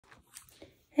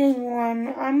Hey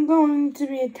everyone, I'm going to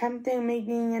be attempting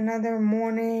making another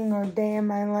morning or day in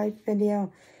my life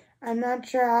video. I'm not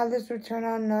sure how this will turn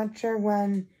out, not sure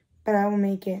when, but I will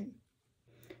make it.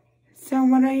 So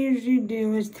what I usually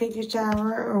do is take a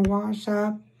shower or wash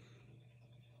up.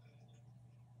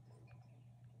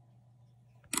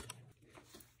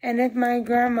 And if my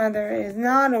grandmother is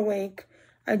not awake,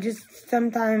 I just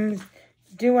sometimes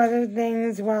do other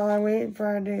things while I wait for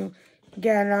her to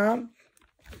get up.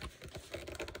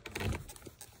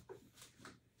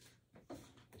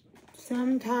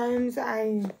 Sometimes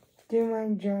I do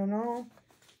my journal,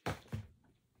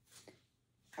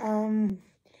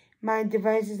 my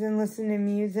devices, and listen to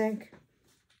music.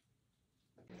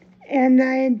 And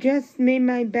I had just made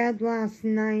my bed last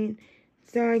night,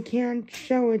 so I can't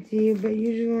show it to you, but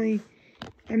usually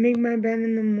I make my bed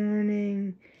in the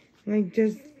morning, like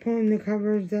just pulling the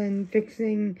covers and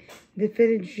fixing the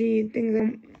fitted sheet, things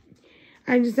like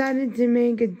that. I decided to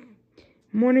make a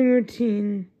morning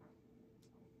routine,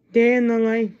 day in the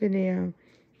life video,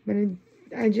 but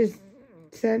I just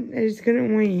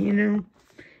couldn't wait, you know.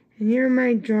 And here are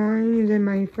my drawings and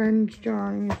my friend's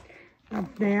drawings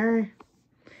up there.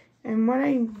 And what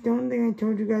I don't think I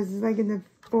told you guys is like in the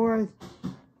 4th,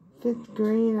 5th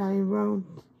grade, I wrote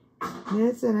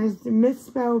this, and I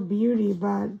misspelled beauty,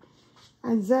 but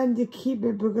I decided to keep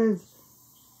it because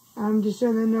to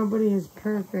show that nobody is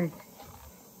perfect.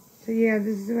 So yeah,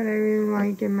 this is what I really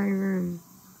like in my room.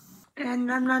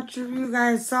 And I'm not sure if you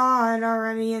guys saw it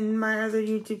already in my other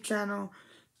YouTube channel.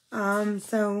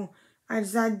 So I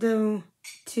decided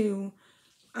to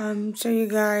show you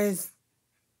guys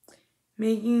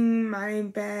making my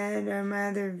bed or my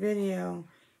other video.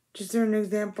 Just an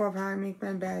example of how I make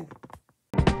my bed.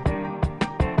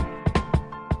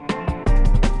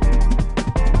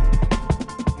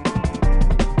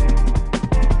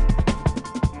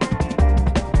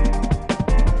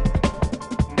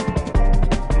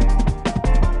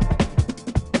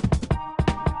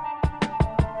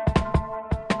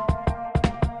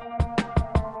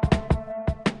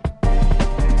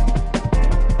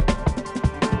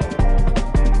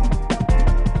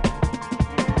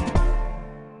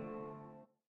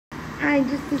 I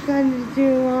just decided to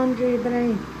do laundry, but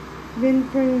I didn't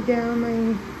bring down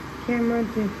my camera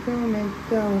to film it,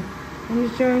 so I'm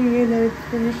just showing you that it's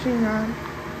finishing up.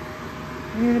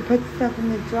 I'm going to put stuff in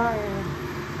the dryer.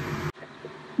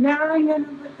 Now I'm going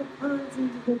to put the clothes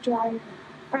into the dryer.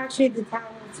 Actually, the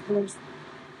towels first.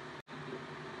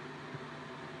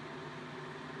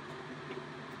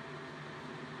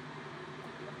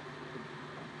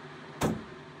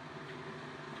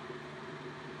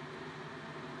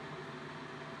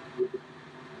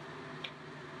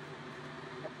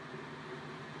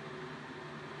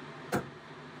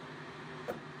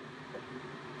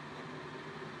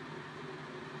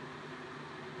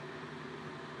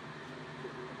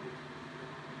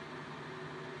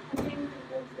 I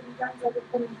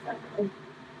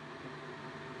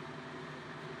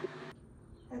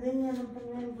think I'm going to put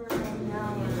it in for an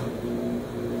hour.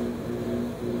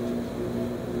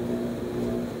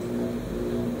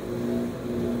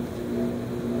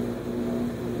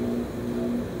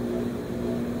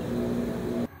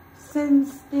 Since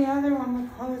the other one, the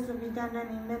clothes will be done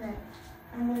any minute,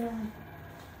 I'm going to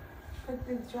put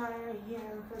the dryer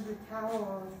here for the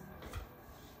towels.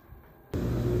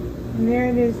 And there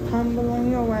it is,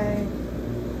 tumbling away.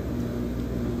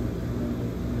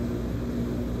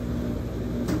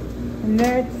 And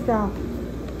there it stopped.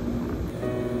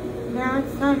 Now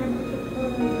it's time to put the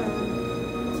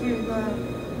clothes to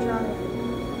the dryer.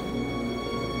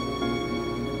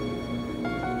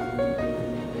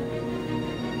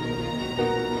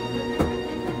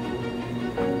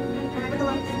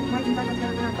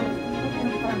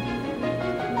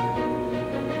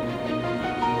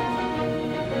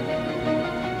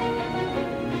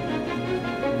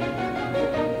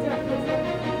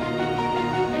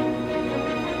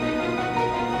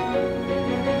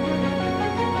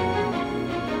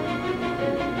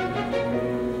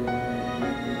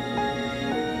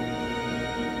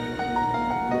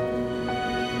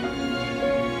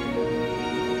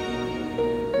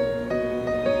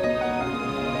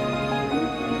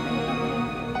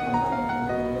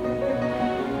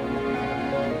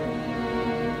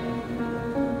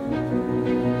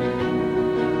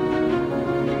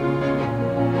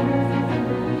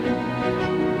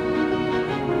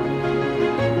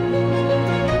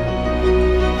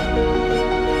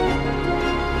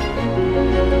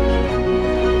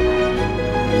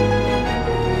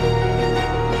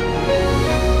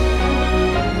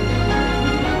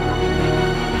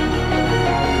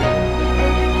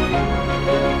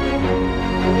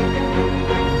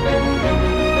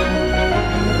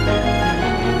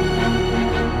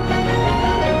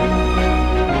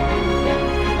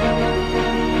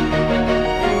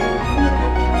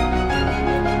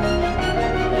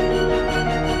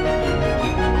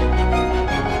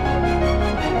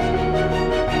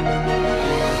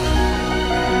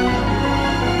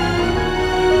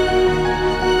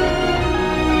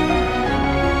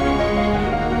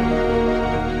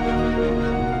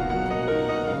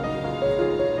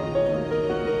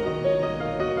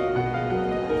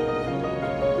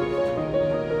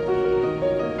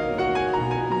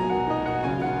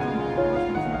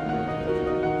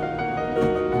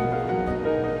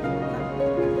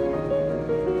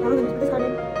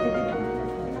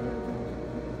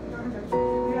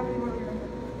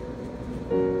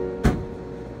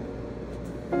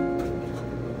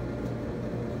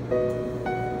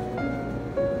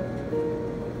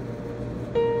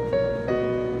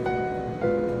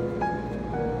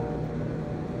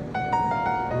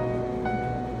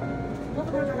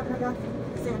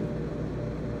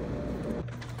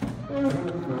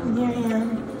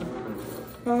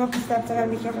 nuts. I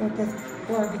gotta be careful with this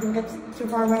door. If you can get too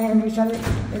far away and you shut it,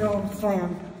 it'll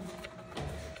slam.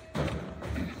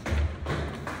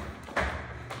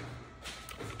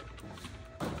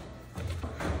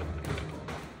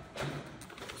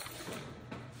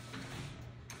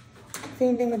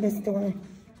 Same thing with this door.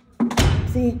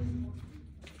 See?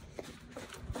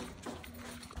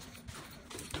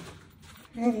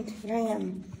 Right, here I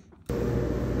am.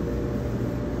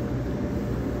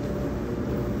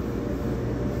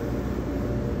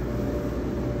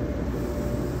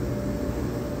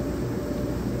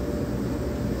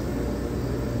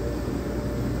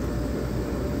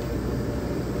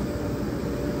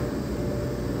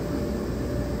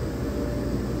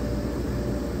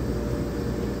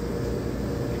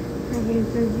 Okay,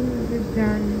 so this is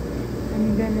done.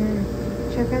 I'm gonna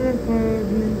check on the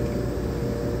clothes and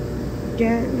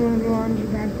get one of the laundry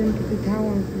bags and put the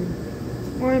towels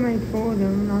in. Or I might fold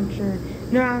them, I'm not sure.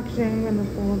 No, actually, I'm gonna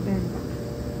fold them.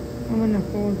 I'm gonna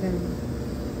fold them.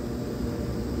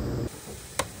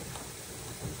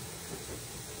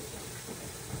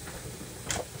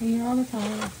 Here are all the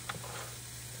towels.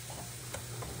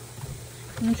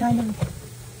 I'm gonna try them.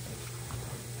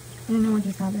 I don't know what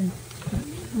just happened.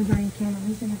 With my camera,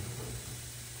 I'm gonna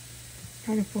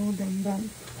try to fold them, but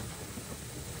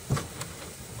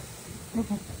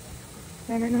okay.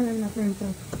 So I might not have enough room, so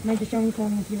I might just only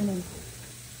fold them a few of them.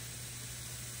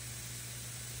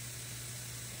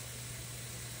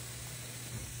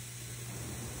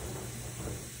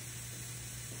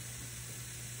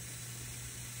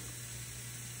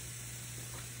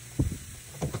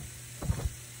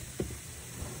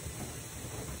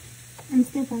 I'm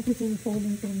still practicing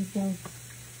folding things, so.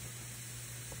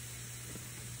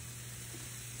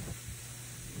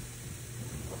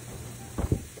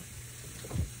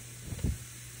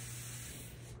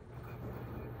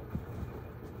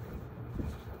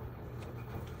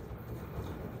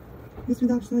 This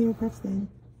was actually requested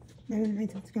by one of my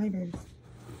subscribers.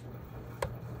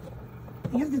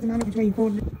 I guess it doesn't matter which way you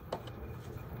fold it.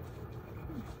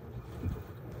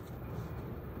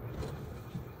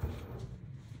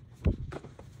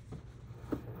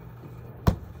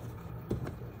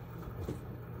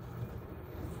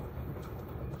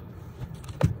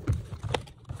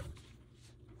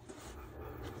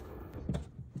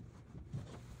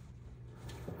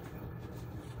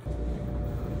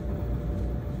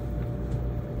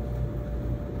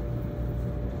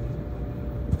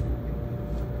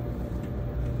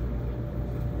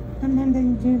 Sometimes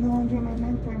I do the laundry on my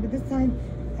mentor, but this time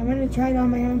I'm going to try it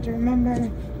on my own to remember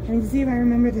and see if I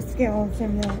remember the skills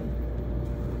from that.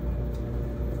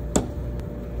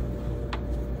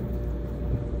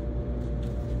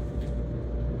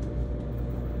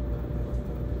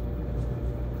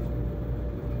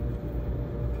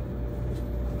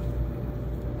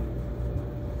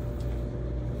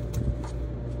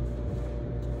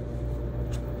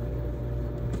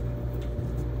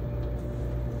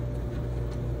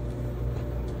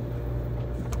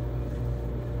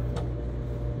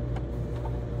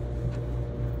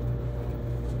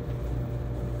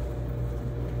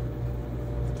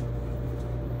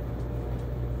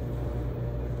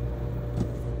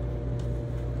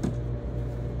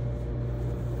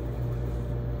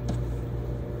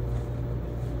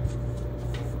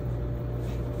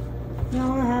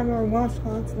 Now I have our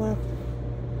washcloths left.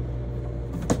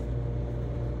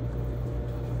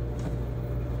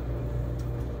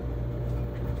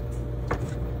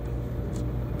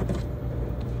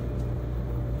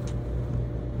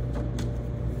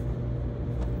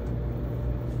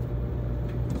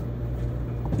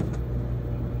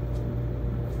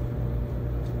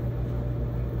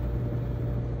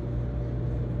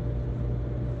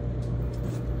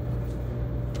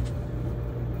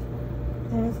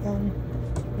 Almost done.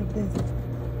 Like this.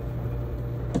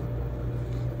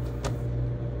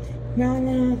 Now I'm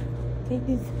gonna take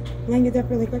these blankets up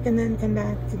really quick and then come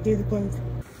back to do the clothes.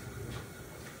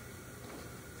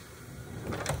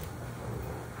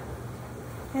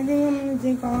 I think I'm gonna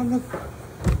take all the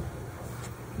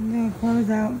clothes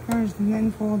out first and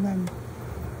then fold them.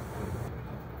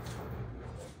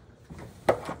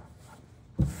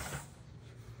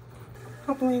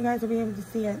 Hopefully you guys will be able to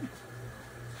see it.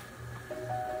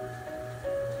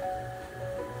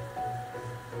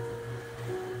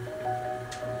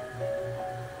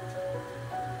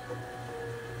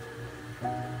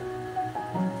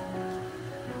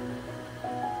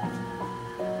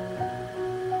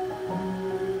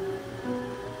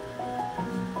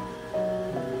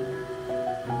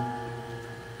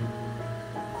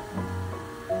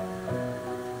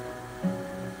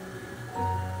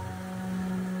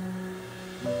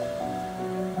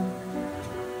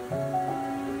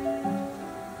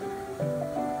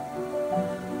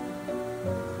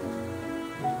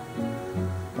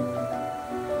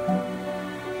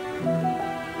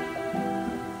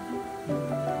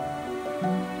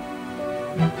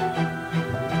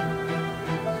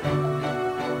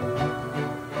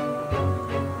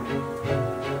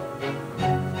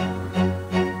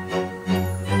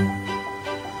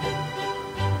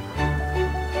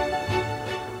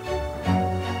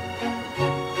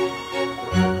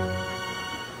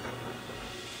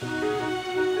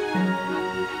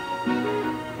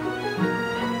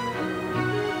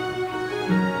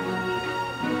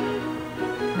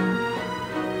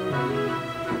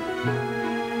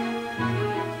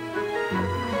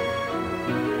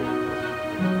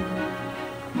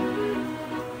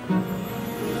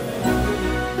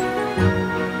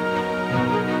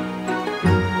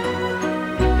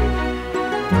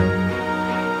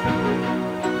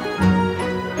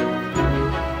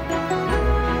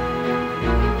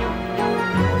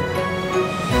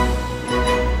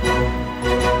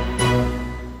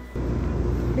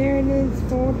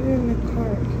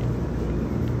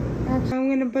 I'm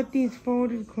gonna put these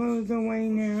folded clothes away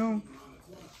now.